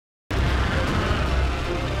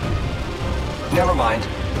Never mind.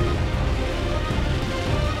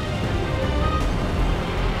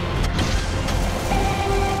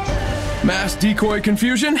 Mass decoy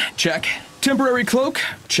confusion? Check. Temporary cloak?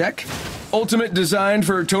 Check. Ultimate designed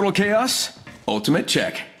for total chaos? Ultimate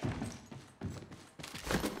check.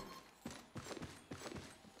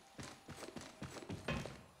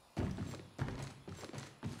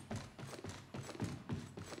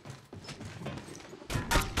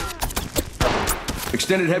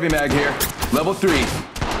 Extended heavy mag here. Level 3.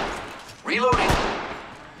 Reloading.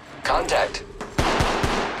 Contact.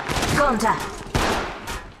 Contact.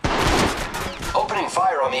 Opening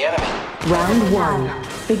fire on the enemy. Round 1.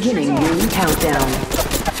 Beginning ring countdown.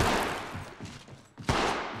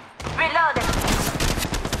 Reloading.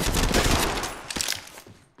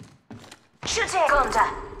 Shooting.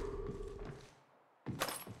 Contact.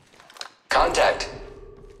 Contact.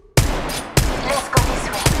 Let's go this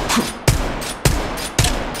way.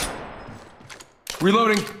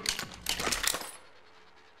 Reloading.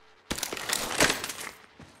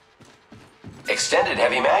 Extended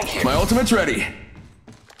heavy mag here. My ultimate's ready.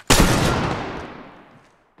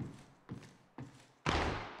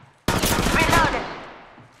 Reloading.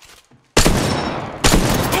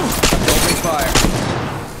 Opening fire.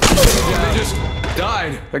 Yeah, they just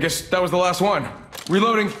died. I guess that was the last one.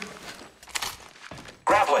 Reloading.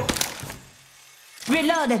 Grappling.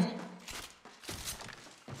 Reloading.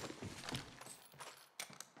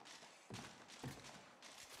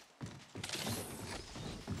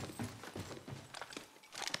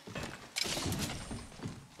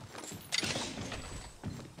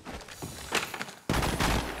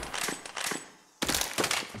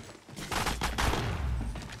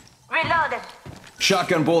 Reloading.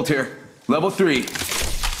 Shotgun bolt here. Level 3.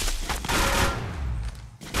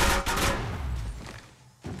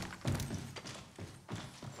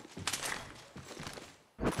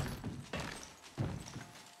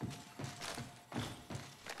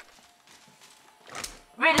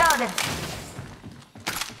 Reloading.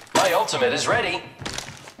 My ultimate is ready.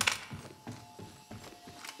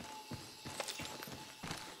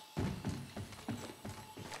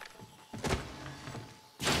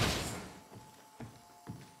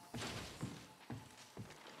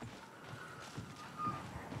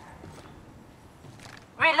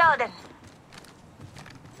 Reloading.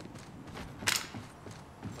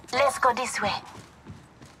 Let's go this way.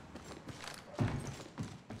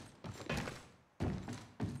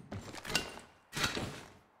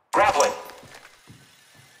 Grappling.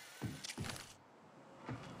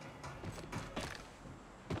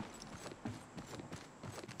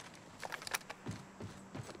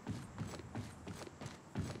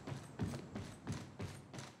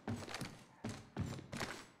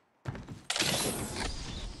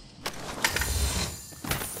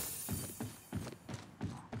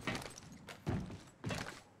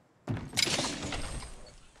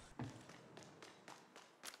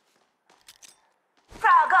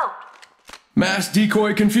 Go. Mass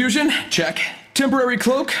decoy confusion? Check. Temporary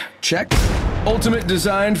cloak? Check. Ultimate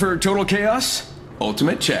designed for total chaos?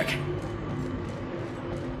 Ultimate check.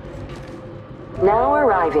 Now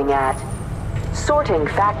arriving at sorting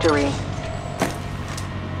factory.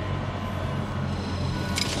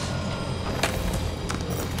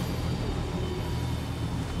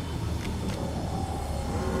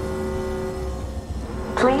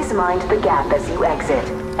 Please mind the gap as you exit,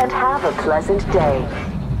 and have a pleasant day.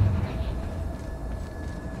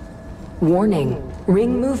 Warning,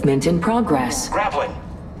 ring movement in progress. Grappling.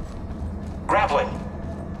 Grappling.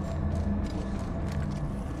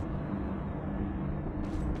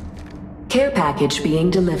 Care package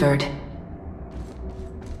being delivered.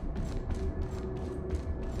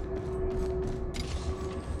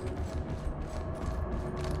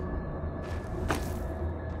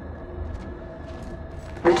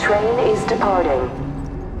 The train is departing.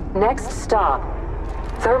 Next stop,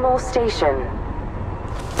 Thermal Station.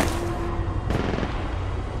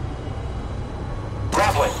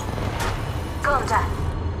 Grappling. Contact.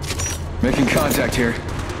 Making contact here.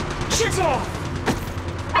 Shooting!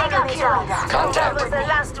 Contact. That was the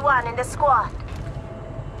last one in the squad.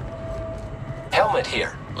 Helmet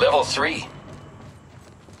here. Level 3.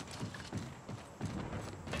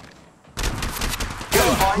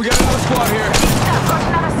 We got another squad here. Got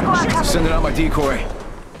another squad coming. Sending out my decoy.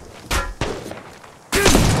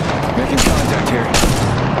 Making contact here.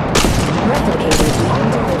 Replicator being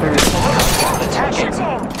delivered. Attacking.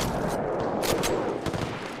 Shooting!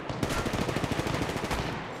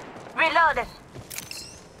 Reloading.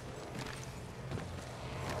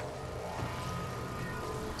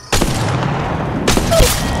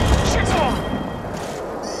 Shooting!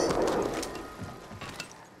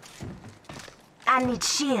 I need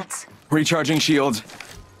shields. Recharging shields.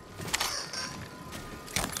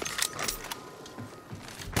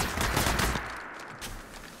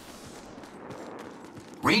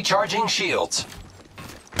 Recharging shields.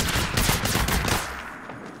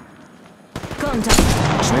 Contact.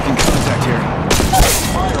 Making contact here.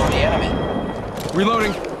 Fire on the enemy.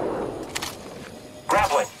 Reloading.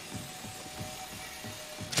 Grappling.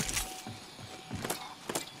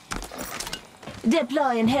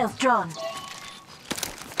 Deploying health drone.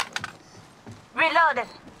 Reloading.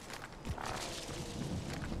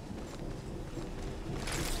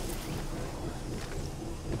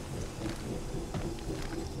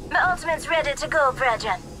 My ultimate's ready to go,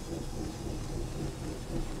 brethren.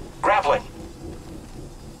 Grappling.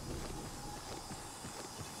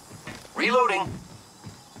 Reloading.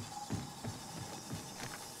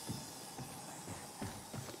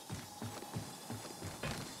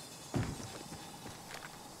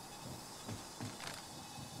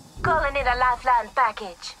 Calling in a lifeline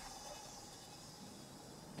package.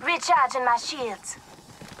 Recharging my shields.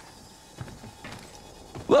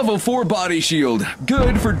 Level 4 body shield.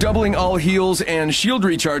 Good for doubling all heals and shield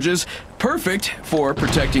recharges. Perfect for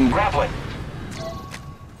protecting. Grappling.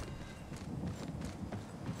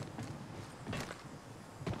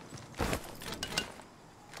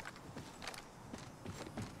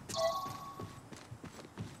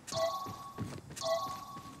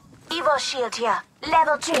 Evo shield here.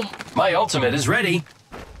 Level 3. My ultimate is ready.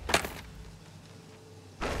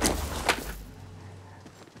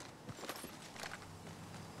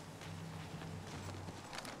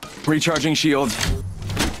 Recharging shield.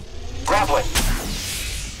 Grappling.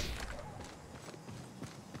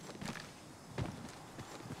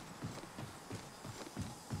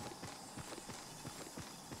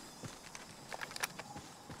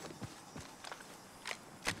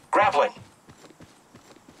 Grappling.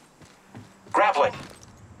 Grappling.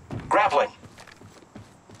 Grappling.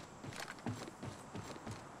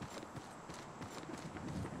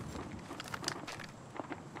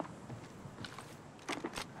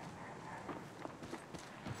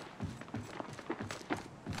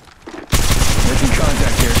 Making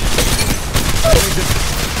contact here.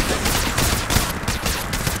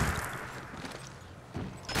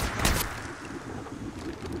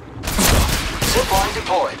 Zipline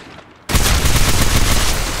deployed.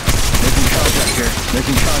 Making contact here.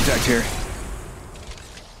 Making contact here.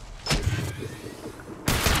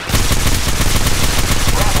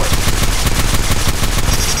 Grappling.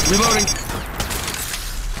 Reloading.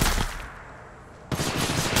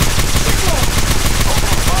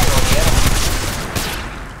 Opening fire on the enemy.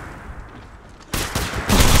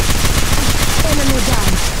 Enemy down.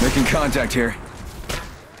 Making contact here.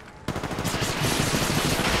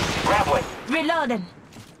 Grappling. Reloading.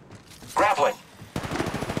 Grappling.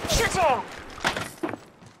 Shooting.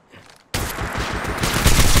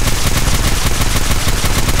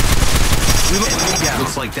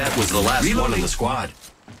 Looks like that was the last one in the squad.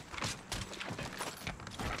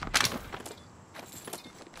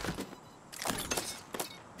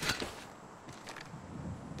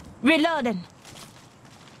 Reloading.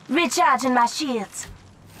 Recharging my shields.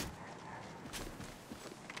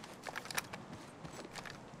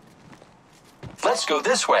 Let's go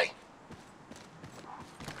this way.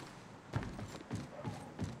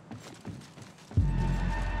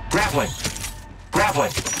 Grappling.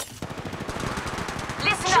 Grappling.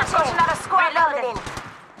 Listen up, there's another squad loading.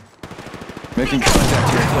 Making contact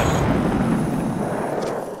here.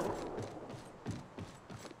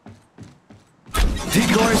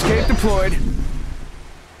 Decoy escape deployed.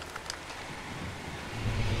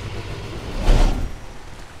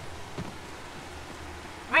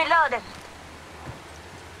 Reloading.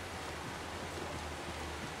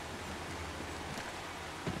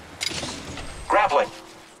 Grappling.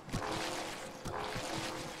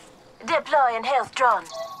 Deploying health drone.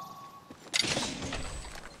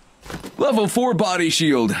 Level 4 body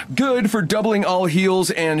shield. Good for doubling all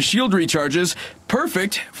heals and shield recharges.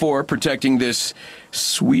 Perfect for protecting this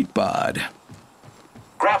sweet bod.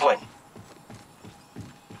 Grappling.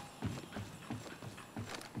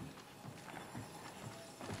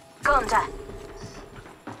 Contact.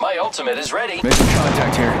 My ultimate is ready. Making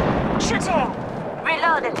contact here. Shooting.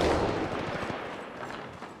 Reloading.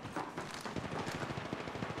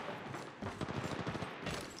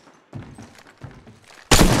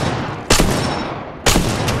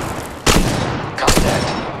 Contact.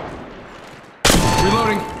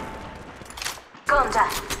 Reloading.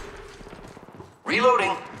 Contact.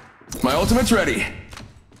 Reloading. My ultimate's ready.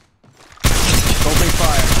 Opening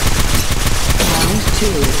fire. Round 2.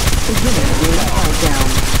 Beginning ring countdown.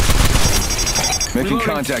 Making Reloading.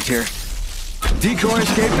 contact here. Decoy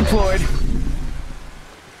escape deployed.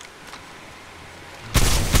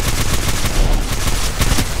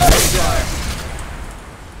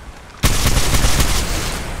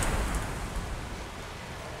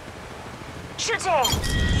 Shooting!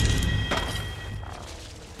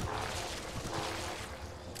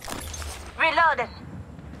 Reloading.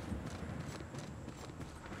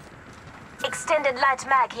 Extended light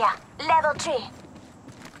mag here. Level 3.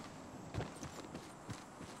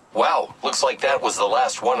 Wow, looks like that was the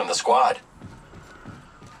last one in the squad.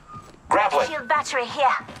 Grappling. Shield battery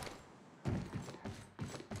here.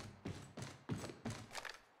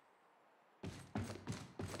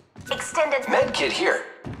 Extended Med kit here.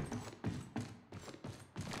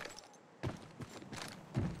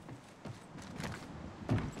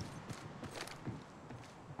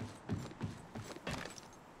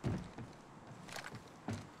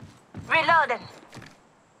 Reloading.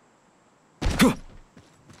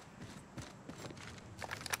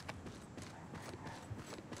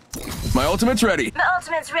 My ultimate's ready. My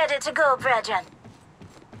ultimate's ready to go, brethren.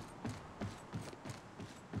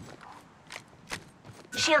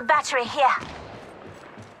 Shield battery here.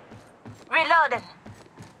 Reloading.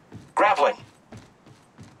 Grappling.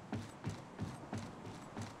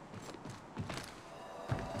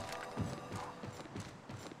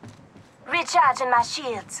 Recharging my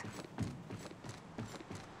shields.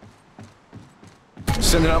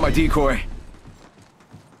 Sending out my decoy.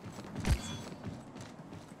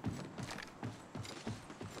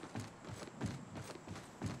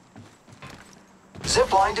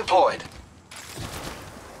 Zipline deployed.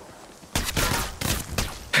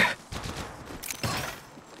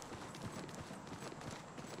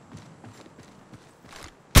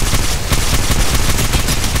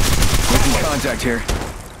 Making contact here.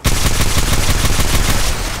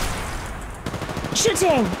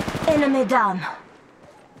 Shooting! Enemy down.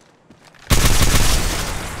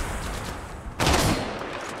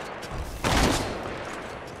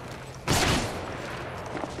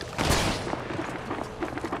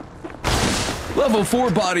 Level 4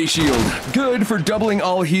 body shield. Good for doubling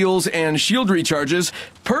all heals and shield recharges.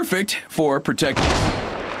 Perfect for protecting.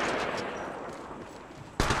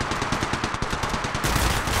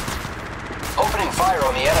 Opening fire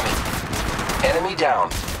on the enemy. Enemy down.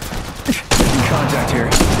 Making contact here.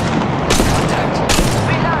 Contact.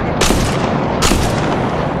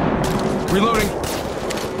 Reloading. Reloading.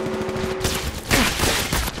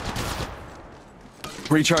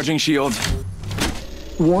 Recharging shield.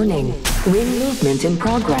 Warning. Ring movement in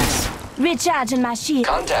progress. Recharging my shield.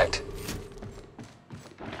 Contact.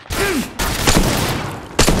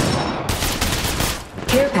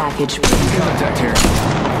 Care package. Contact here.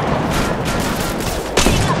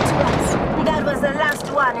 Pick up to us. That was the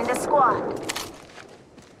last one in the squad.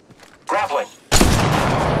 Grappling.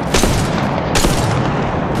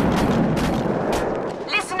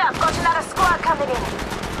 Listen up, got another squad coming in.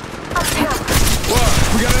 Whoa,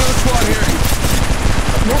 we got another squad here.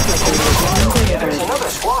 There's another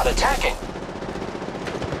squad attacking.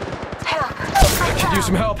 Help. Could use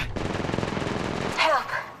some help. Help.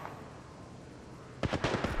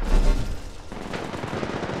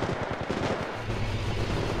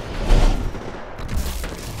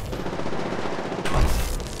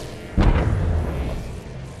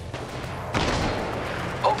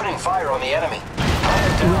 Opening fire on the enemy.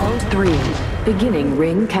 Round 3. Beginning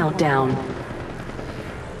ring countdown.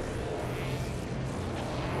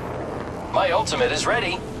 My ultimate is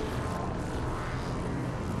ready.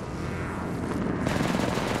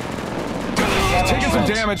 Taking some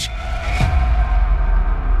damage.